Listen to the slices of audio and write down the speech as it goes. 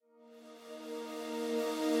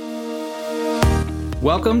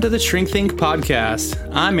Welcome to the Shrink Think podcast.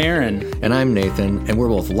 I'm Aaron. And I'm Nathan, and we're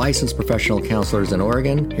both licensed professional counselors in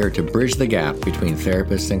Oregon, here to bridge the gap between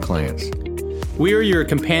therapists and clients. We are your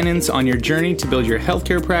companions on your journey to build your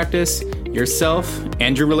healthcare practice, yourself,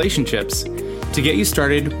 and your relationships. To get you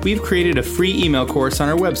started, we've created a free email course on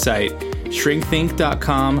our website,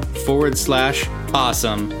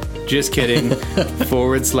 shrinkthink.com/awesome. Just kidding,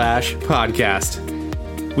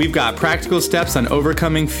 /podcast. We've got practical steps on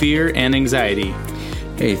overcoming fear and anxiety.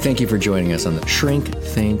 Hey, thank you for joining us on the Shrink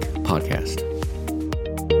Think podcast.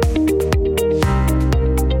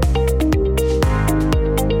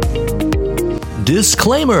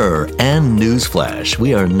 Disclaimer and newsflash,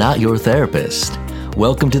 we are not your therapist.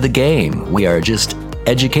 Welcome to the game. We are just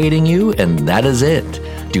educating you, and that is it.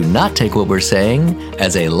 Do not take what we're saying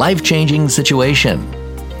as a life-changing situation.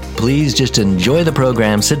 Please just enjoy the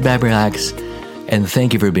program, sit back, relax, and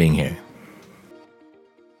thank you for being here.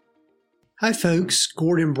 Hi folks,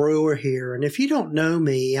 Gordon Brewer here, and if you don't know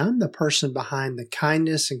me, I'm the person behind the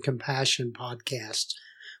Kindness and Compassion podcast,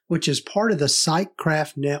 which is part of the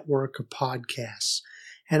Psychcraft network of podcasts.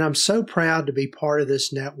 And I'm so proud to be part of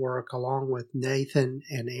this network along with Nathan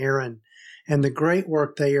and Aaron and the great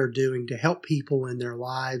work they are doing to help people in their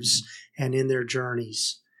lives and in their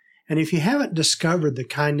journeys. And if you haven't discovered the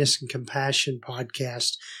Kindness and Compassion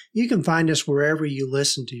podcast, you can find us wherever you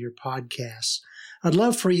listen to your podcasts. I'd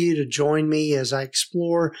love for you to join me as I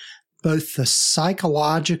explore both the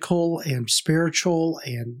psychological and spiritual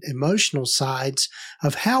and emotional sides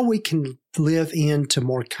of how we can live into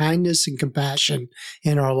more kindness and compassion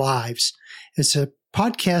in our lives. It's a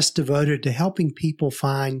podcast devoted to helping people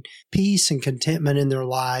find peace and contentment in their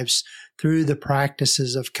lives through the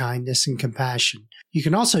practices of kindness and compassion. You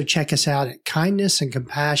can also check us out at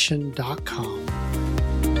kindnessandcompassion.com.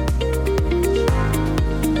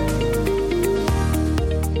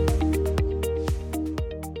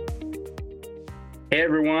 Hey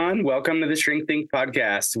everyone, welcome to the Shrink Think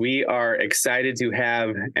podcast. We are excited to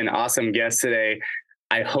have an awesome guest today.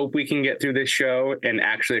 I hope we can get through this show and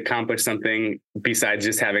actually accomplish something besides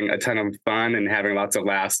just having a ton of fun and having lots of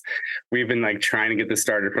laughs. We've been trying to get this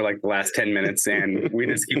started for the last 10 minutes and we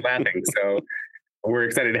just keep laughing. So we're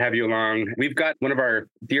excited to have you along. We've got one of our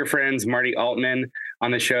dear friends, Marty Altman,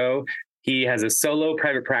 on the show. He has a solo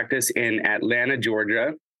private practice in Atlanta,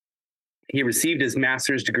 Georgia. He received his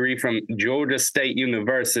master's degree from Georgia State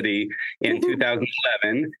University in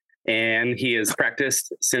 2011, and he has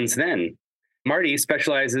practiced since then. Marty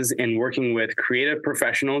specializes in working with creative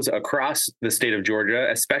professionals across the state of Georgia,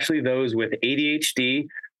 especially those with ADHD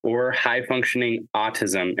or high-functioning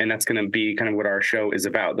autism, and that's going to be kind of what our show is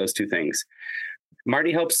about, those two things.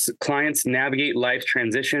 Marty helps clients navigate life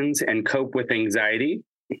transitions and cope with anxiety.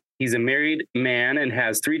 He's a married man and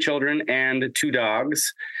has 3 children and 2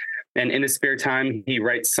 dogs. And in his spare time, he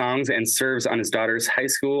writes songs and serves on his daughter's high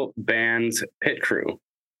school band's pit crew.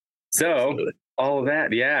 So absolutely. All of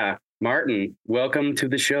that, yeah. Martin, welcome to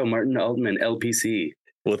the show. Martin Altman, LPC.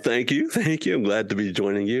 Well, thank you. Thank you. I'm glad to be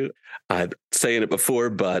joining you. I've saying it before,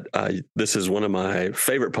 but this is one of my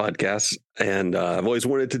favorite podcasts, and I've always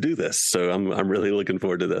wanted to do this. So I'm really looking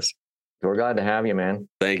forward to this. We're glad to have you, man.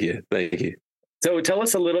 Thank you. Thank you. So tell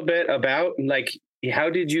us a little bit about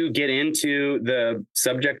how did you get into the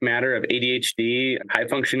subject matter of ADHD, high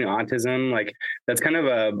functioning autism? That's kind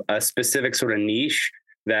of a specific sort of niche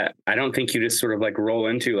that I don't think you just sort of roll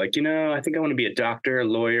into I think I want to be a doctor, a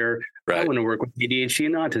lawyer. Right. I want to work with ADHD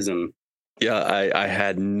and autism. Yeah, I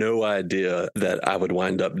had no idea that I would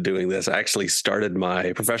wind up doing this. I actually started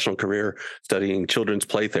my professional career studying children's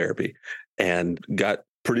play therapy and got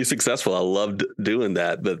pretty successful. I loved doing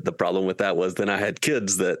that. But the problem with that was then I had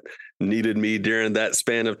kids that needed me during that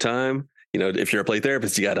span of time. If you're a play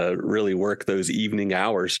therapist, you got to really work those evening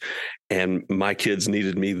hours. And my kids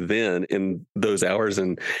needed me then in those hours.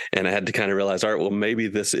 And I had to kind of realize, all right, well, maybe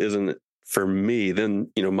this isn't for me. Then,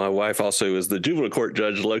 my wife also is the juvenile court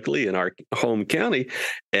judge locally in our home county.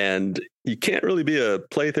 And you can't really be a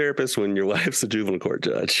play therapist when your wife's a juvenile court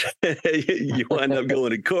judge. You wind up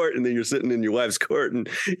going to court and then you're sitting in your wife's court and,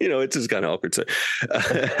 it's just kind of awkward. So,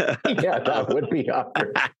 yeah, that would be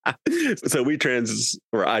awkward. So I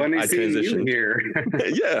transitioned here.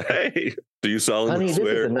 Yeah. Hey, do you solemnly swear?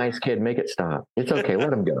 Honey, this is a nice kid. Make it stop. It's okay.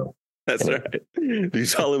 Let him go. That's right. Do you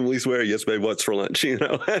solemnly swear? Yes, babe. What's for lunch?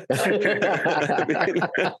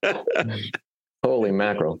 Holy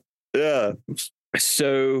mackerel. Yeah.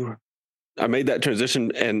 So I made that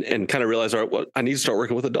transition and kind of realized, all right, well, I need to start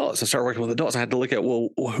working with adults. I started working with adults. I had to look at, well,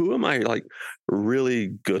 who am I really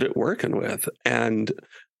good at working with? And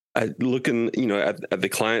looking, at the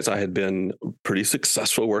clients I had been pretty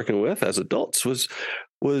successful working with as adults was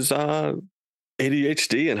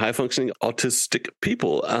ADHD and high functioning autistic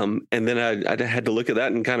people. And then I had to look at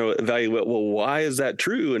that and kind of evaluate, well, why is that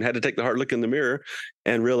true? And had to take the hard look in the mirror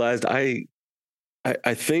and realized I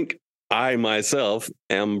think I myself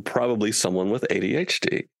am probably someone with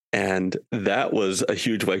ADHD. And that was a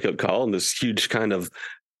huge wake up call and this huge kind of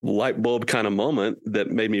light bulb kind of moment that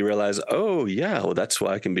made me realize, oh yeah, well, that's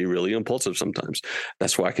why I can be really impulsive sometimes.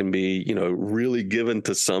 That's why I can be, really given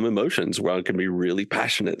to some emotions, where I can be really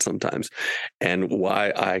passionate sometimes, and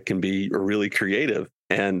why I can be really creative.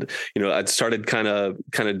 And, I'd started kind of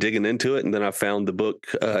digging into it. And then I found the book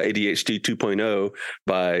ADHD 2.0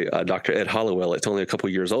 by Dr. Ed Hollowell. It's only a couple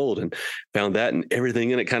years old, and found that, and everything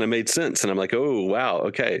in it kind of made sense. And I'm like, oh, wow.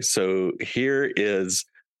 Okay. So here is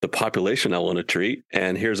the population I want to treat.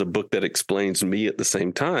 And here's a book that explains me at the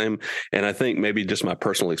same time. And I think maybe just my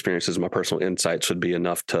personal experiences, my personal insights would be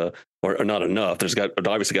enough to, or not enough. There's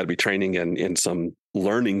obviously got to be training and some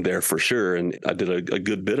learning there for sure. And I did a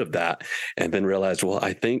good bit of that, and then realized, well,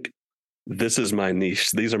 I think this is my niche.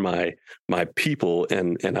 These are my people,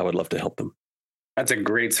 and I would love to help them. That's a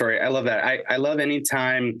great story. I love that. I love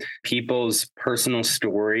anytime people's personal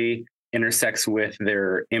story intersects with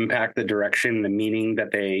their impact, the direction, the meaning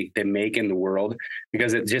that they make in the world,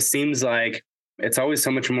 because it just seems like it's always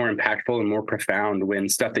so much more impactful and more profound when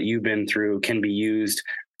stuff that you've been through can be used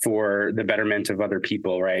for the betterment of other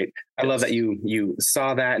people, right? I love that you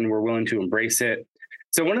saw that and were willing to embrace it.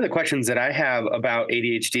 So one of the questions that I have about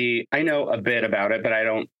ADHD, I know a bit about it, but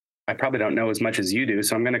I probably don't know as much as you do.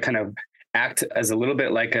 So I'm going to kind of act as a little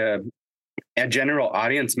bit like a general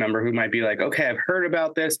audience member who might be like, okay, I've heard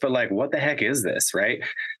about this, but like, what the heck is this, right?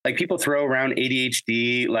 Like, people throw around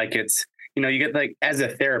ADHD like it's, you get like, as a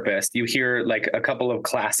therapist, you hear like a couple of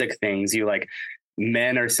classic things.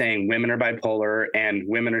 Men are saying women are bipolar, and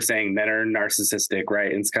women are saying men are narcissistic,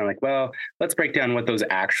 right? And it's kind of like, well, let's break down what those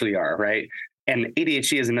actually are, right? And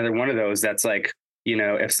ADHD is another one of those that's like,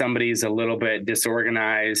 if somebody's a little bit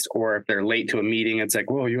disorganized, or if they're late to a meeting, it's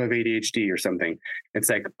like, whoa, you have ADHD or something. It's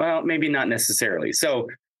like, well, maybe not necessarily. So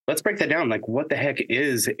let's break that down. Like, what the heck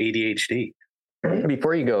is ADHD?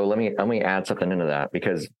 Before you go, let me add something into that,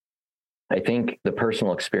 because I think the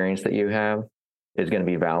personal experience that you have is going to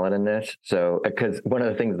be valid in this. So, because one of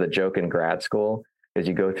the things, the joke in grad school is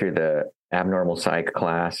you go through the abnormal psych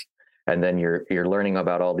class, and then you're learning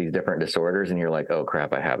about all these different disorders, and you're like, oh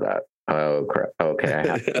crap, I have that. Oh crap. Okay. I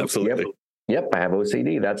have Absolutely. Yep. I have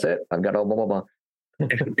OCD. That's it. I've got all blah, blah, blah.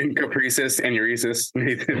 And caprices, anuresis.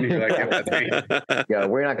 Yeah.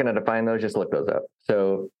 We're not going to define those. Just look those up.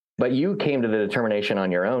 So, but you came to the determination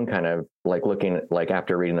on your own, kind of like looking, like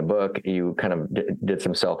after reading the book, you kind of did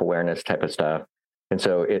some self-awareness type of stuff. And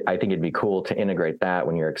so I think it'd be cool to integrate that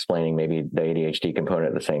when you're explaining maybe the ADHD component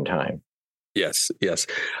at the same time. Yes.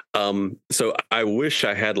 So I wish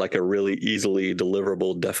I had like a really easily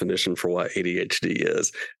deliverable definition for what ADHD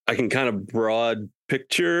is. I can kind of broad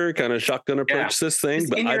picture, kind of shotgun approach this thing, just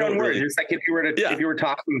but in your I don't own words. really. Just like if you were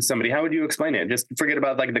talking to somebody, how would you explain it? Just forget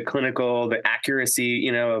about like the clinical, the accuracy,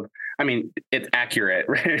 it's accurate,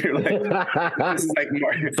 right? Like, this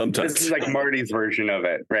is like Marty's version of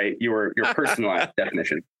it, right? Your personalized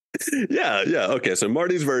definition. Yeah. Okay. So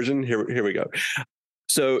Marty's version, here we go.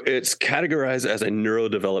 So it's categorized as a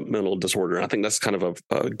neurodevelopmental disorder. And I think that's kind of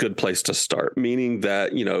a good place to start, meaning that,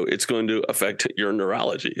 it's going to affect your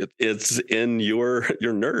neurology. It's in your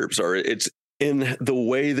nerves, or it's in the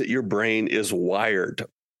way that your brain is wired.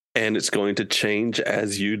 And it's going to change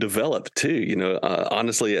as you develop too.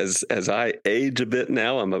 Honestly, as I age a bit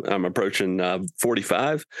now, I'm approaching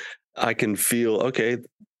 45. I can feel, okay,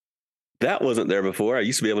 that wasn't there before. I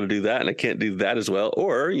used to be able to do that, and I can't do that as well.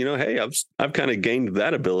 Or, hey, I've kind of gained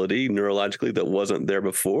that ability neurologically that wasn't there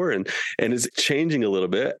before, and it's changing a little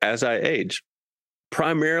bit as I age.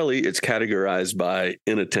 Primarily, it's categorized by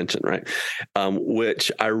inattention, right?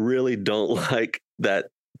 Which I really don't like that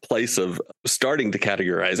place of starting to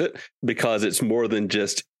categorize it, because it's more than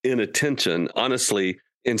just inattention. Honestly,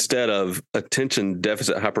 instead of attention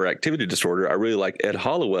deficit hyperactivity disorder, I really like Ed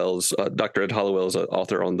Hollowell's, Dr. Ed Hollowell's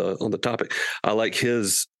author on the topic. I like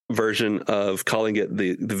his version of calling it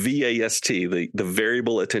the VAST, the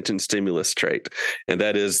variable attention stimulus trait. And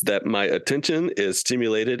that is that my attention is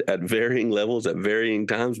stimulated at varying levels at varying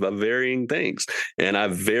times by varying things. And I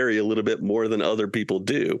vary a little bit more than other people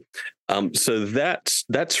do. So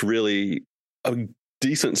that's really a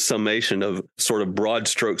decent summation of sort of broad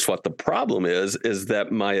strokes. What the problem is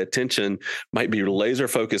that my attention might be laser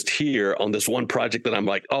focused here on this one project that I'm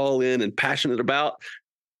like all in and passionate about.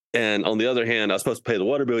 And on the other hand, I was supposed to pay the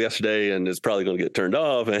water bill yesterday and it's probably going to get turned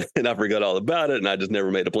off. And I forgot all about it. And I just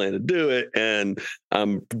never made a plan to do it. And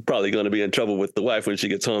I'm probably going to be in trouble with the wife when she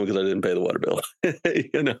gets home because I didn't pay the water bill.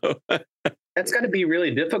 That's got to be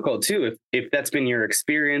really difficult too. If that's been your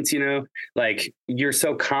experience, like you're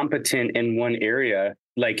so competent in one area,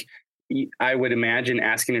 like I would imagine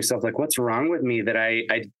asking yourself, like, what's wrong with me that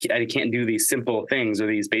I can't do these simple things or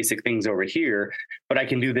these basic things over here, but I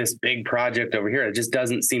can do this big project over here. It just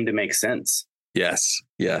doesn't seem to make sense. Yes,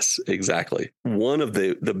 exactly. One of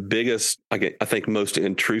the biggest, I think, most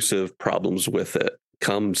intrusive problems with it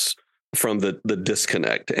comes from the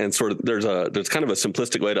disconnect. And sort of there's kind of a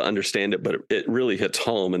simplistic way to understand it, but it really hits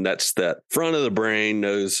home. And that's that front of the brain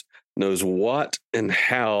knows what and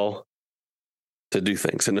how to do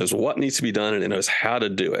things, and knows what needs to be done, and it knows how to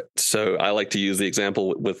do it. So I like to use the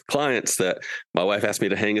example with clients that my wife asked me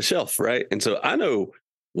to hang a shelf, right? And so I know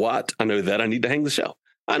that I need to hang the shelf.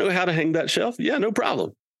 I know how to hang that shelf. Yeah, no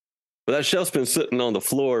problem. But that shelf's been sitting on the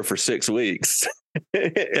floor for 6 weeks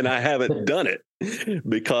and I haven't done it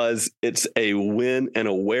because it's a when and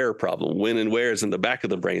a where problem. When and where is in the back of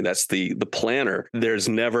the brain. That's the planner. There's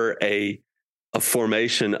never a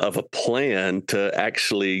formation of a plan to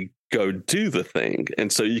actually go do the thing. And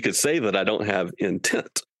so you could say that I don't have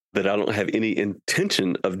intent, that I don't have any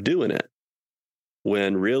intention of doing it,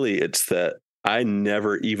 when really it's that I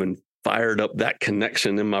never even fired up that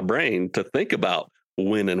connection in my brain to think about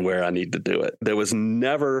when and where I need to do it. There was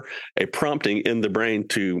never a prompting in the brain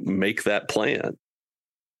to make that plan.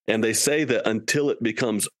 And they say that until it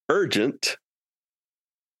becomes urgent,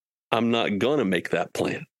 I'm not going to make that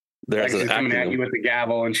plan. There's like she's coming at you with the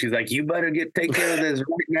gavel, and she's like, "You better take care of this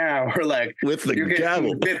right now," or like with the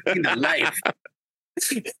gavel, the life.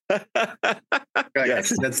 Like,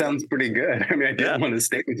 yes. That sounds pretty good. I mean, I didn't want to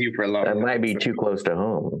stay with you for a long time. That might be too close to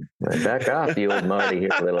home. Back off the old Marty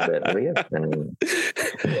here a little bit, will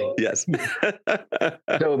you? Yes.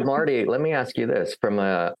 So, Marty, let me ask you this: from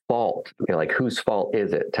a fault, like whose fault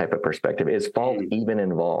is it type of perspective, is fault even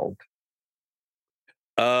involved?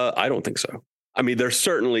 I don't think so. I mean, there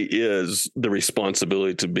certainly is the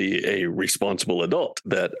responsibility to be a responsible adult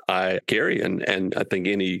that I carry, and I think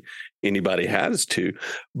anybody has to.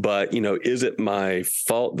 But, is it my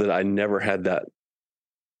fault that I never had that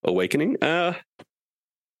awakening? I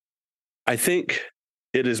think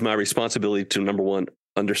it is my responsibility to, number one,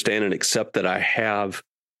 understand and accept that I have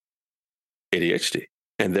ADHD,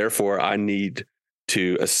 and therefore I need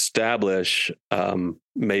to establish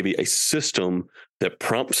maybe a system that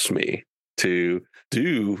prompts me to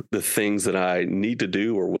do the things that I need to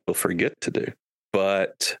do or will forget to do.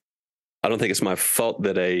 But I don't think it's my fault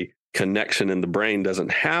that a connection in the brain doesn't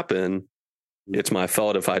happen. It's my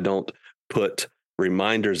fault if I don't put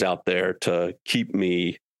reminders out there to keep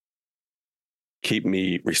me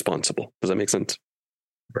responsible. Does that make sense?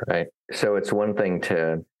 Right. So it's one thing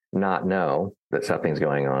to not know that something's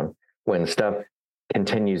going on. When stuff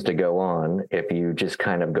continues to go on, if you just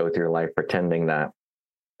kind of go through life pretending that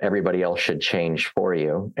everybody else should change for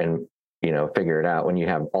you and, figure it out, when you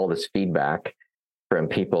have all this feedback from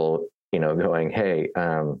people, going, hey,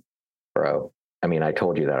 bro, I mean, I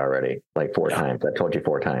told you that already, like 4 times. I told you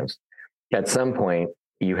 4 times. At some point,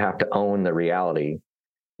 you have to own the reality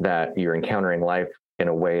that you're encountering life in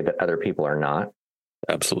a way that other people are not.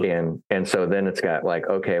 Absolutely. And so then it's got like,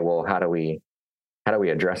 okay, well, how do we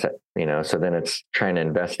address it? So then it's trying to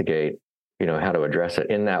investigate, how to address it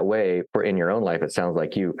in that way. For in your own life, it sounds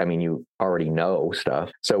like you already know stuff.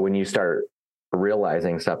 So when you start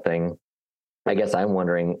realizing something, I guess I'm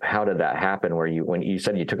wondering, how did that happen? When you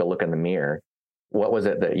said you took a look in the mirror, what was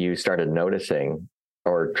it that you started noticing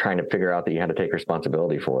or trying to figure out that you had to take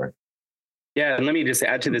responsibility for? Yeah, and let me just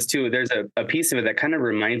add to this too. There's a piece of it that kind of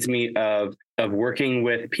reminds me of working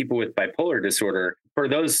with people with bipolar disorder. For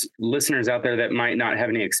those listeners out there that might not have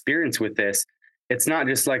any experience with this, it's not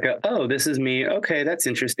just like this is me. Okay, that's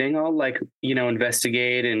interesting. I'll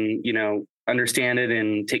investigate and, understand it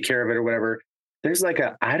and take care of it or whatever. There's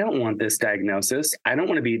I don't want this diagnosis. I don't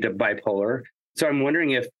want to be bipolar. So I'm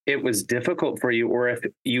wondering if it was difficult for you, or if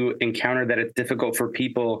you encountered that it's difficult for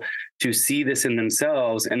people to see this in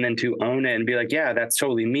themselves and then to own it and be like, yeah, that's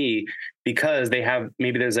totally me, because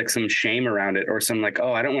maybe there's some shame around it, or some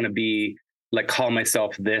I don't want to be call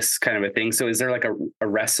myself this kind of a thing. So is there a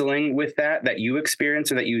wrestling with that you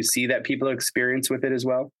experience, or that you see that people experience with it as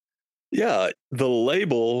well? Yeah, the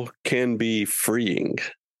label can be freeing.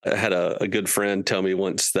 I had a good friend tell me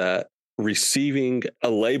once that receiving a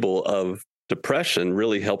label of depression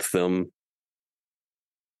really helped them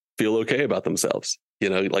feel okay about themselves.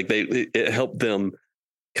 It helped them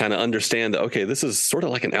kind of understand that, okay, this is sort of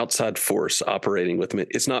like an outside force operating with me.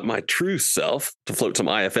 It's not my true self, to float some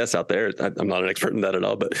IFS out there. I'm not an expert in that at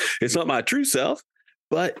all, but it's not my true self,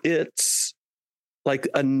 but it's like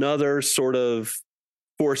another sort of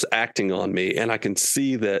force acting on me. And I can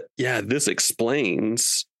see that, yeah, this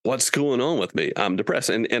explains what's going on with me. I'm depressed.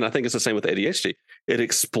 And I think it's the same with ADHD. It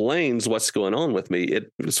explains what's going on with me.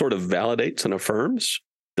 It sort of validates and affirms,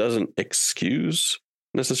 doesn't excuse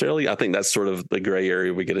necessarily. I think that's sort of the gray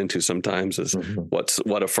area we get into sometimes is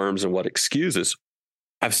what affirms and what excuses.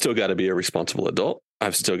 I've still got to be a responsible adult.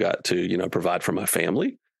 I've still got to, provide for my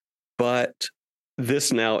family. But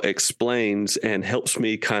this now explains and helps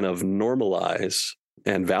me kind of normalize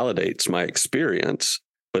and validates my experience,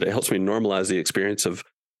 but it helps me normalize the experience of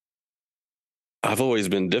I've always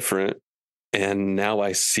been different and now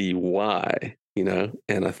I see why.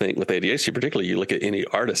 And I think with ADHD particularly, you look at any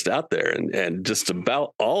artist out there and just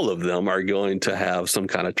about all of them are going to have some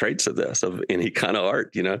kind of traits of this, of any kind of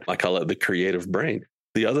art, I call it the creative brain.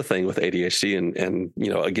 The other thing with ADHD and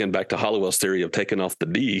again, back to Hollowell's theory of taking off the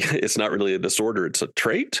D, it's not really a disorder, it's a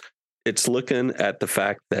trait. It's looking at the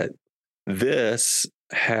fact that this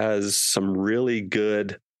has some really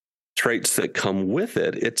good traits that come with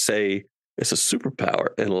it. It's a superpower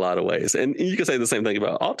in a lot of ways. And you can say the same thing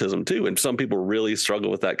about autism too. And some people really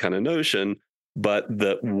struggle with that kind of notion, but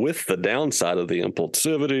with the downside of the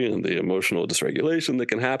impulsivity and the emotional dysregulation that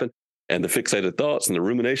can happen and the fixated thoughts and the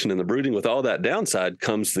rumination and the brooding, with all that downside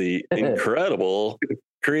comes the incredible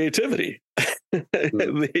creativity.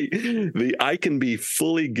 the I can be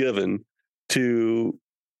fully given to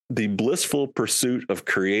the blissful pursuit of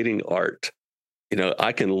creating art.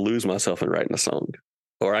 I can lose myself in writing a song.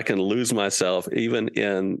 Or I can lose myself even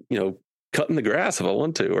in, cutting the grass if I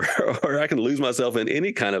want to, or I can lose myself in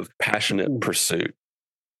any kind of passionate pursuit.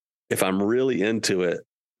 If I'm really into it,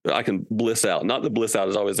 I can bliss out. Not that bliss out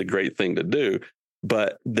is always a great thing to do,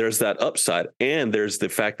 but there's that upside. And there's the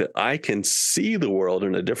fact that I can see the world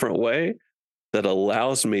in a different way that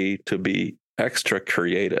allows me to be extra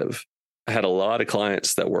creative. I had a lot of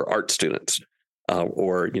clients that were art students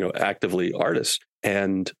or actively artists.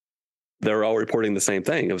 And they're all reporting the same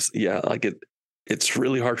thing. It was, it's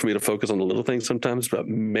really hard for me to focus on the little things sometimes, but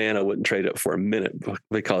man, I wouldn't trade it for a minute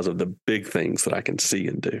because of the big things that I can see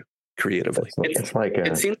and do creatively.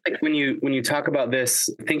 It seems like when you talk about this,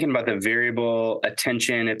 thinking about the variable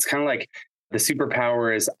attention, it's kind of like the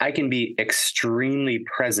superpower is I can be extremely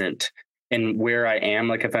present in where I am.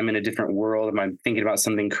 Like if I'm in a different world, if I'm thinking about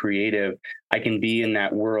something creative, I can be in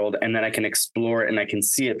that world and then I can explore it and I can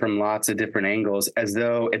see it from lots of different angles as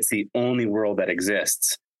though it's the only world that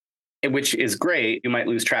exists, which is great. You might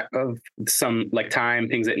lose track of some like time,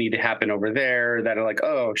 things that need to happen over there that are like,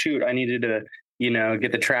 oh, shoot, I needed to,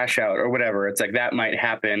 get the trash out or whatever. It's like that might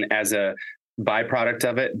happen as a byproduct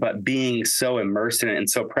of it, but being so immersed in it and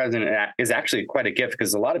so present is actually quite a gift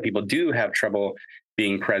because a lot of people do have trouble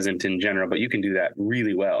being present in general, but you can do that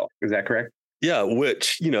really well. Is that correct? Yeah,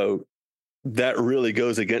 which, that really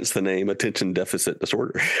goes against the name attention deficit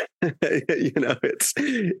disorder.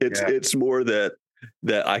 It's more that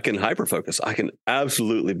I can hyperfocus. I can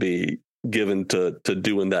absolutely be given to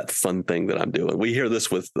doing that fun thing that I'm doing. We hear this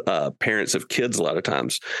with parents of kids a lot of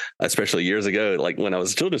times, especially years ago. Like when I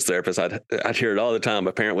was a children's therapist, I'd hear it all the time.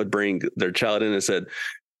 A parent would bring their child in and said,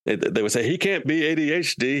 they would say, he can't be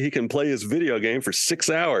ADHD. He can play his video game for 6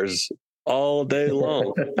 hours all day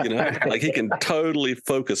long. Like he can totally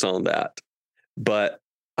focus on that. But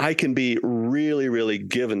I can be really, really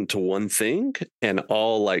given to one thing and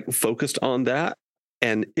all like focused on that.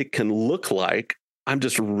 And it can look like I'm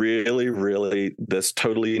just really, really this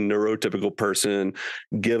totally neurotypical person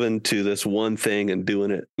given to this one thing and doing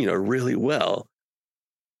it, really well.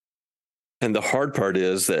 And the hard part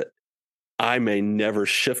is that I may never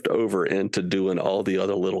shift over into doing all the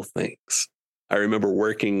other little things. I remember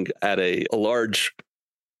working at a large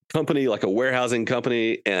company, like a warehousing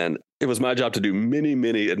company, and it was my job to do many,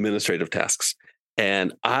 many administrative tasks.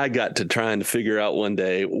 And I got to trying to figure out one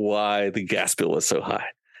day why the gas bill was so high.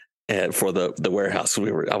 And for the warehouse,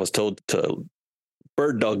 I was told to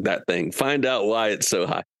bird dog that thing, find out why it's so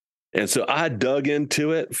high. And so I dug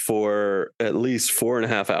into it for at least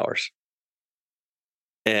 4.5 hours.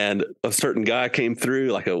 And a certain guy came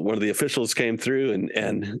through, like one of the officials came through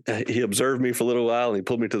and he observed me for a little while and he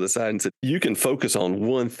pulled me to the side and said, you can focus on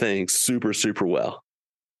one thing super, super well,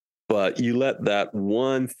 but you let that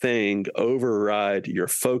one thing override your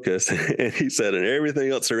focus. And he said, and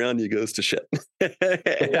everything else around you goes to shit.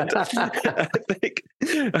 And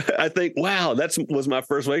I think, wow, was my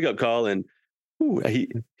first wake up call. And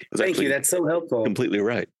thank you. That's so helpful. Completely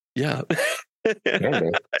right. Yeah.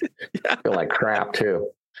 I feel like crap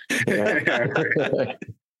too.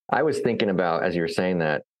 I was thinking about, as you were saying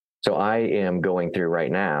that, so I am going through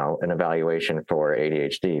right now an evaluation for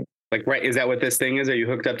ADHD. Like, right, is that what this thing is? Are you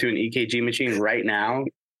hooked up to an EKG machine right now?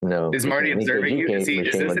 No. Is Marty observing you? Is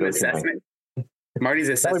this an assessment? Marty's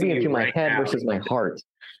That would assessing be into you my right head now. versus my heart.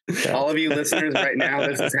 So. All of you listeners right now,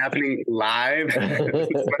 this is happening live. This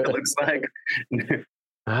is what it looks like.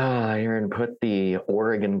 Aaron, put the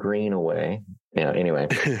Oregon green away. Yeah, anyway.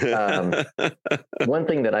 One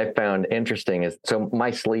thing that I found interesting is, so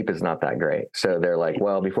my sleep is not that great. So they're like,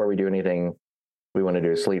 well, before we do anything, we want to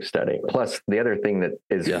do a sleep study. Plus, the other thing that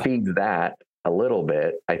feeds that a little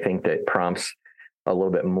bit, I think that prompts a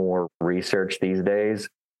little bit more research these days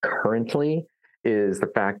currently, is the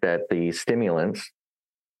fact that the stimulants,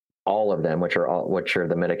 all of them, which are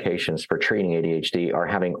the medications for treating ADHD, are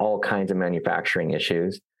having all kinds of manufacturing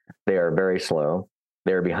issues. They are very slow.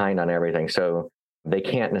 They're behind on everything. So they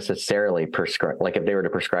can't necessarily prescribe, like if they were to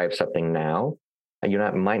prescribe something now, you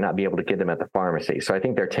might not be able to get them at the pharmacy. So I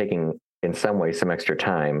think they're taking, in some ways, some extra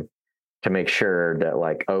time to make sure that,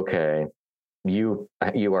 like, okay, you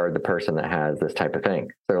are the person that has this type of thing.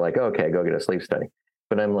 So they're like, okay, go get a sleep study.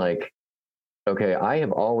 But I'm like, okay, I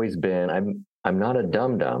have always been, I'm not a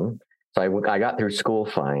dum-dum. So I got through school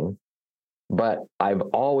fine, but I've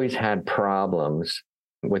always had problems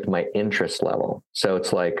with my interest level. So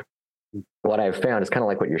it's like, what I've found is kind of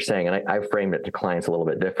like what you're saying. And I framed it to clients a little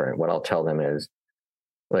bit different. What I'll tell them is,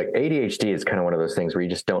 like, ADHD is kind of one of those things where you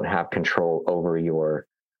just don't have control over your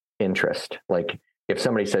interest. Like, if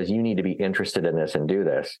somebody says you need to be interested in this and do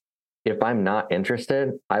this, if I'm not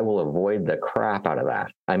interested, I will avoid the crap out of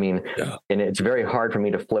that. I mean, and it's very hard for me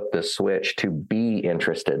to flip the switch to be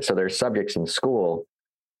interested. So there's subjects in school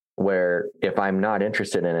where if I'm not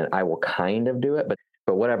interested in it, I will kind of do it,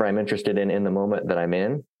 but whatever I'm interested in the moment that I'm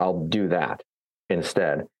in, I'll do that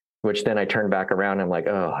instead, which then I turn back around and I'm like,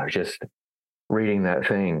 oh, I was just reading that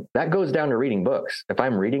thing. That goes down to reading books. If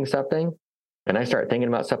I'm reading something and I start thinking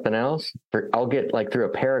about something else, I'll get like through a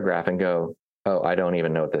paragraph and go, oh, I don't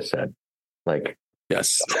even know what this said. Like,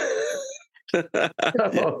 yes.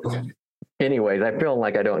 Anyways, I feel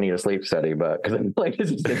like I don't need a sleep study, but because I'm like,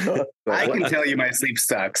 I can tell you my sleep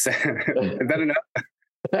sucks. Is that enough?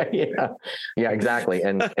 Yeah, exactly.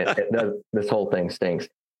 And it does, this whole thing stinks.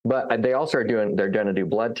 But they also they're going to do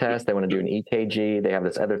blood tests. They want to do an EKG. They have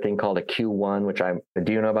this other thing called a Q1,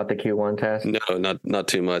 do you know about the Q1 test? No, not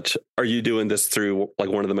too much. Are you doing this through like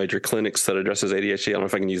one of the major clinics that addresses ADHD? I don't know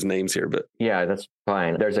if I can use names here, but. Yeah, that's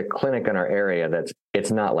fine. There's a clinic in our area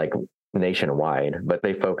it's not like nationwide, but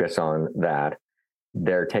they focus on that.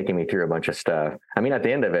 They're taking me through a bunch of stuff. I mean, at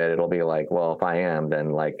the end of it, it'll be like, well, if I am, then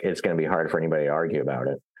like, it's going to be hard for anybody to argue about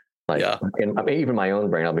it. Like, and I mean, even my own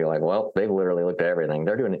brain, I'll be like, well, they've literally looked at everything.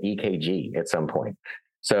 They're doing an EKG at some point.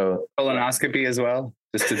 So colonoscopy as well,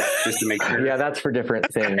 just to make sure. Yeah, that's for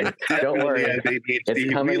different things. Don't worry,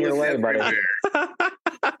 it's coming your way, buddy.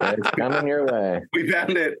 It's coming your way. We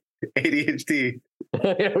found it. ADHD.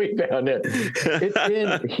 Yeah, we found it. It's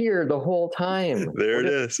been here the whole time. There it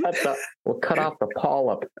is. We'll cut off the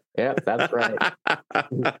polyp. Yep, that's right.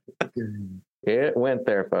 It went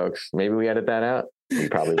there, folks. Maybe we edit that out. We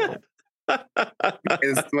probably won't.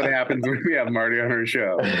 It's what happens when we have Marty on our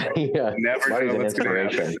show. Yeah, never know what's going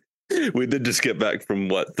to happen. We did just get back from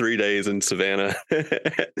 3 days in Savannah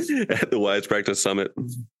at the Wise Practice Summit.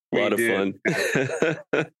 A lot of fun.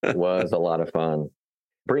 It was a lot of fun.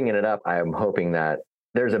 Bringing it up, I'm hoping that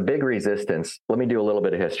there's a big resistance. Let me do a little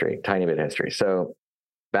bit of history, tiny bit of history. So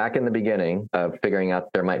back in the beginning of figuring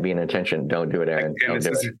out there might be an intention, don't do it, Aaron.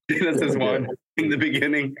 This is one in the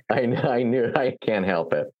beginning. I knew I can't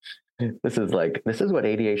help it. This is what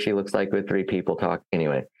ADHD looks like with 3 people talk.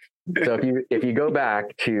 Anyway, so if you go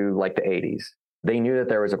back to like the 80s, they knew that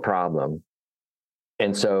there was a problem.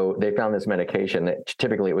 And so they found this medication that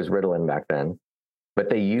typically it was Ritalin back then, but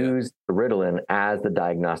they used Ritalin as the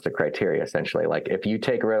diagnostic criteria, essentially. Like if you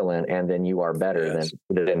take Ritalin and then you are better,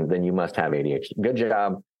 then you must have ADHD. Good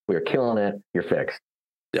job. We're killing it. You're fixed.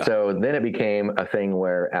 Yeah. So then it became a thing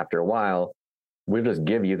where after a while, we'll just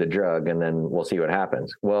give you the drug and then we'll see what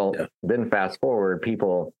happens. Well, then fast forward,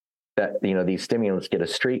 people that, these stimulants get a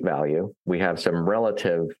street value. We have some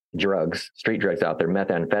relative drugs, street drugs out there.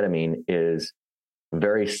 Methamphetamine is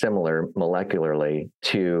very similar molecularly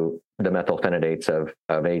to the methylphenidates of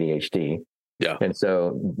ADHD. Yeah. And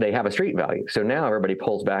so they have a street value. So now everybody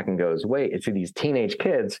pulls back and goes, wait, it's these teenage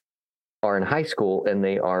kids are in high school and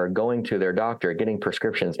they are going to their doctor, getting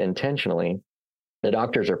prescriptions intentionally. The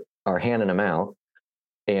doctors are handing them out.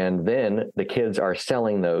 And then the kids are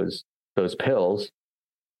selling those pills.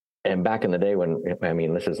 And back in the day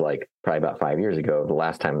this is like probably about 5 years ago, the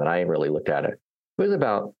last time that I really looked at it, it was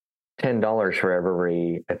about $10 for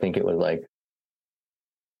every, I think it was like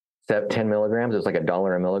 10 milligrams. It was like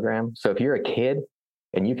 $1 a milligram. So if you're a kid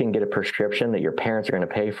and you can get a prescription that your parents are going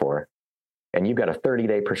to pay for, and you've got a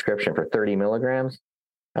 30-day prescription for 30 milligrams,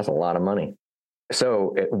 that's a lot of money.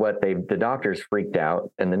 So the doctors freaked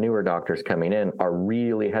out, and the newer doctors coming in are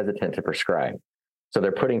really hesitant to prescribe. So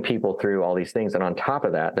they're putting people through all these things. And on top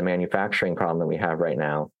of that, the manufacturing problem that we have right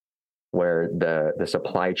now, where the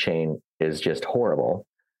supply chain is just horrible,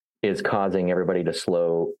 is causing everybody to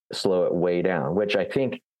slow it way down, which I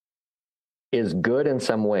think is good in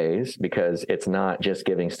some ways because it's not just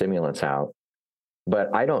giving stimulants out.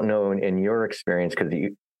 But I don't know in your experience,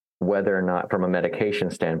 whether or not from a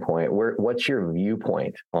medication standpoint, what's your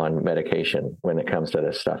viewpoint on medication when it comes to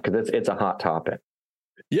this stuff? Because it's a hot topic.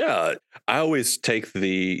 Yeah, I always take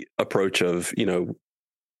the approach of,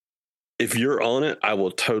 if you're on it, I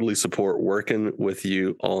will totally support working with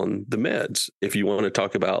you on the meds. If you want to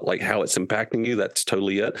talk about like how it's impacting you, that's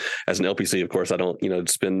totally it. As an LPC, of course, I don't,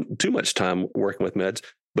 spend too much time working with meds.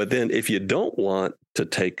 But then if you don't want to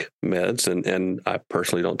take meds, and I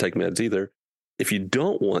personally don't take meds either, if you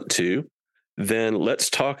don't want to, then let's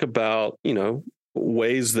talk about,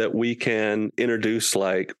 ways that we can introduce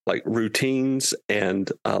like routines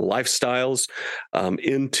and lifestyles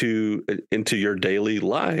into your daily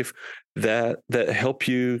life that help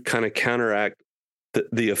you kind of counteract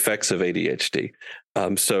the effects of ADHD.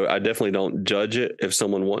 So I definitely don't judge it if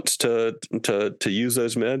someone wants to use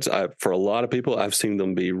those meds. For a lot of people, I've seen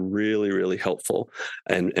them be really, really helpful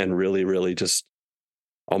and really, really just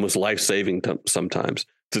almost life-saving sometimes.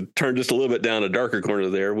 To turn just a little bit down a darker corner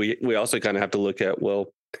there, we also kind of have to look at,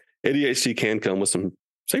 ADHD can come with some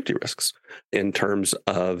safety risks in terms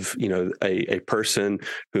of, a person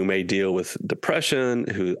who may deal with depression,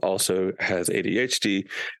 who also has ADHD,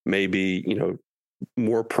 may be,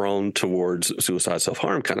 more prone towards suicide,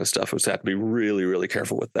 self-harm kind of stuff. We have to be really, really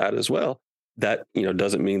careful with that as well. That,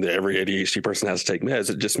 doesn't mean that every ADHD person has to take meds.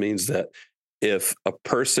 It just means that if a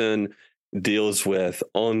person deals with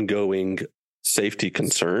ongoing safety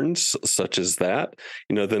concerns such as that,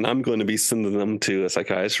 then I'm going to be sending them to a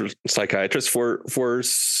psychiatrist for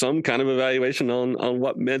some kind of evaluation on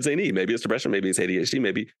what meds they need. Maybe it's depression, maybe it's ADHD,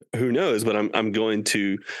 maybe who knows, but I'm going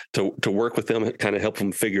to work with them and kind of help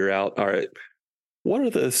them figure out, all right, what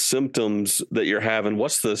are the symptoms that you're having?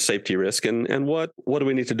 What's the safety risk, and what do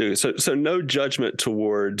we need to do? So no judgment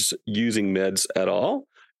towards using meds at all,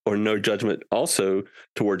 or no judgment also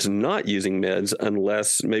towards not using meds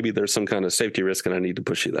unless maybe there's some kind of safety risk and I need to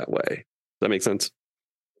push you that way. Does that make sense?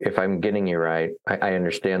 If I'm getting you right, I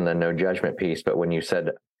understand the no judgment piece, but when you said,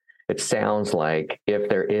 it sounds like if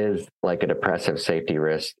there is like a depressive safety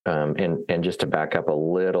risk, and just to back up a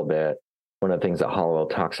little bit, one of the things that Hollowell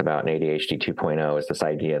talks about in ADHD 2.0 is this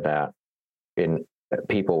idea that in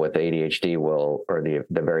people with ADHD or the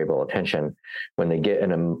variable attention, when they get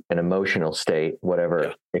in an emotional state,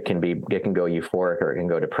 whatever, it can go euphoric or it can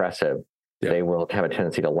go depressive. They will have a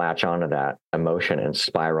tendency to latch onto that emotion and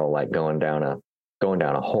spiral, like going down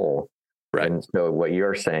a hole. Right. And so what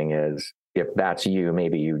you're saying is, if that's you,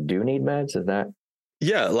 maybe you do need meds. Is that?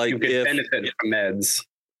 Yeah. Like you could benefit from meds.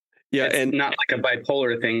 Yeah. It's and not like a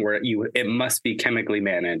bipolar thing where it must be chemically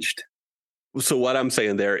managed. So what I'm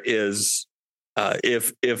saying there is,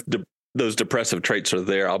 if those depressive traits are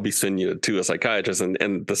there, I'll be sending you to a psychiatrist,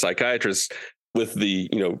 and the psychiatrist with the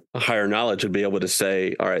higher knowledge would be able to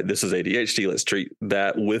say, all right, this is ADHD, let's treat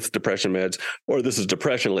that with depression meds, or this is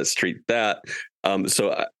depression, let's treat that.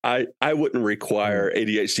 So I wouldn't require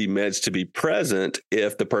ADHD meds to be present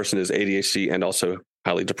if the person is ADHD and also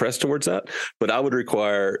highly depressed towards that, but I would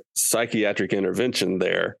require psychiatric intervention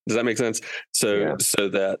there. Does that make sense? So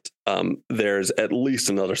that there's at least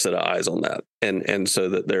another set of eyes on that, and so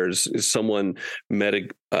that there's someone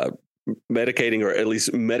medicating or at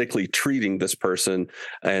least medically treating this person,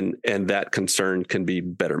 and that concern can be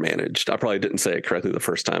better managed. I probably didn't say it correctly the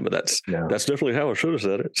first time, but that's definitely how I should have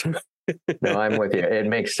said it. No, I'm with you. It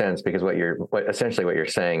makes sense because what you're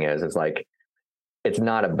saying is like, it's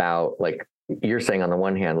not about like, you're saying on the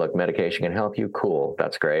one hand, look, medication can help you. Cool.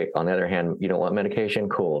 That's great. On the other hand, you don't want medication.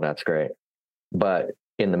 Cool. That's great. But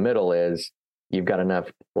in the middle is you've got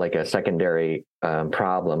enough, like a secondary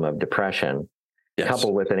problem of depression,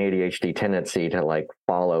 coupled with an ADHD tendency to like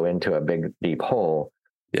follow into a big, deep hole.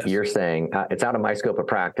 Yes. You're saying it's out of my scope of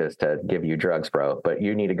practice to give you drugs, bro, but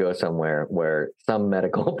you need to go somewhere where some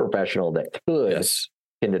medical professional that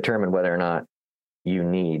can determine whether or not you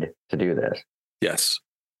need to do this. Yes,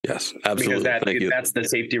 absolutely. Because that's the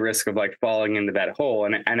safety risk of like falling into that hole.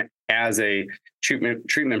 And as a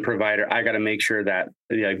treatment provider, I got to make sure that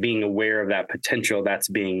being aware of that potential that's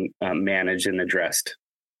being managed and addressed.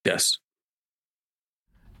 Yes.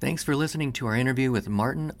 Thanks for listening to our interview with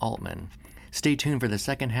Martin Altman. Stay tuned for the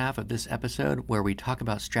second half of this episode where we talk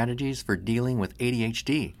about strategies for dealing with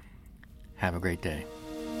ADHD. Have a great day.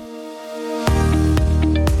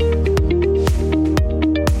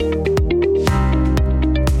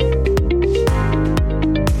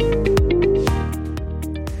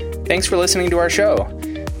 Thanks for listening to our show.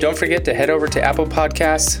 Don't forget to head over to Apple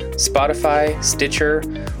Podcasts, Spotify, Stitcher,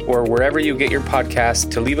 or wherever you get your podcasts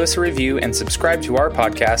to leave us a review and subscribe to our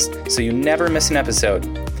podcast so you never miss an episode.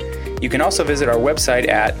 You can also visit our website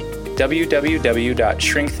at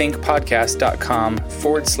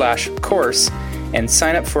www.shrinkthinkpodcast.com/course and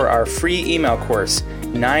sign up for our free email course,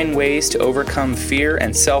 9 Ways to Overcome Fear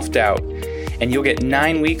and Self-Doubt. And you'll get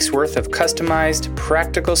 9 weeks worth of customized,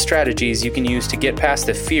 practical strategies you can use to get past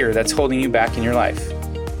the fear that's holding you back in your life.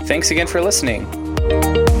 Thanks again for listening.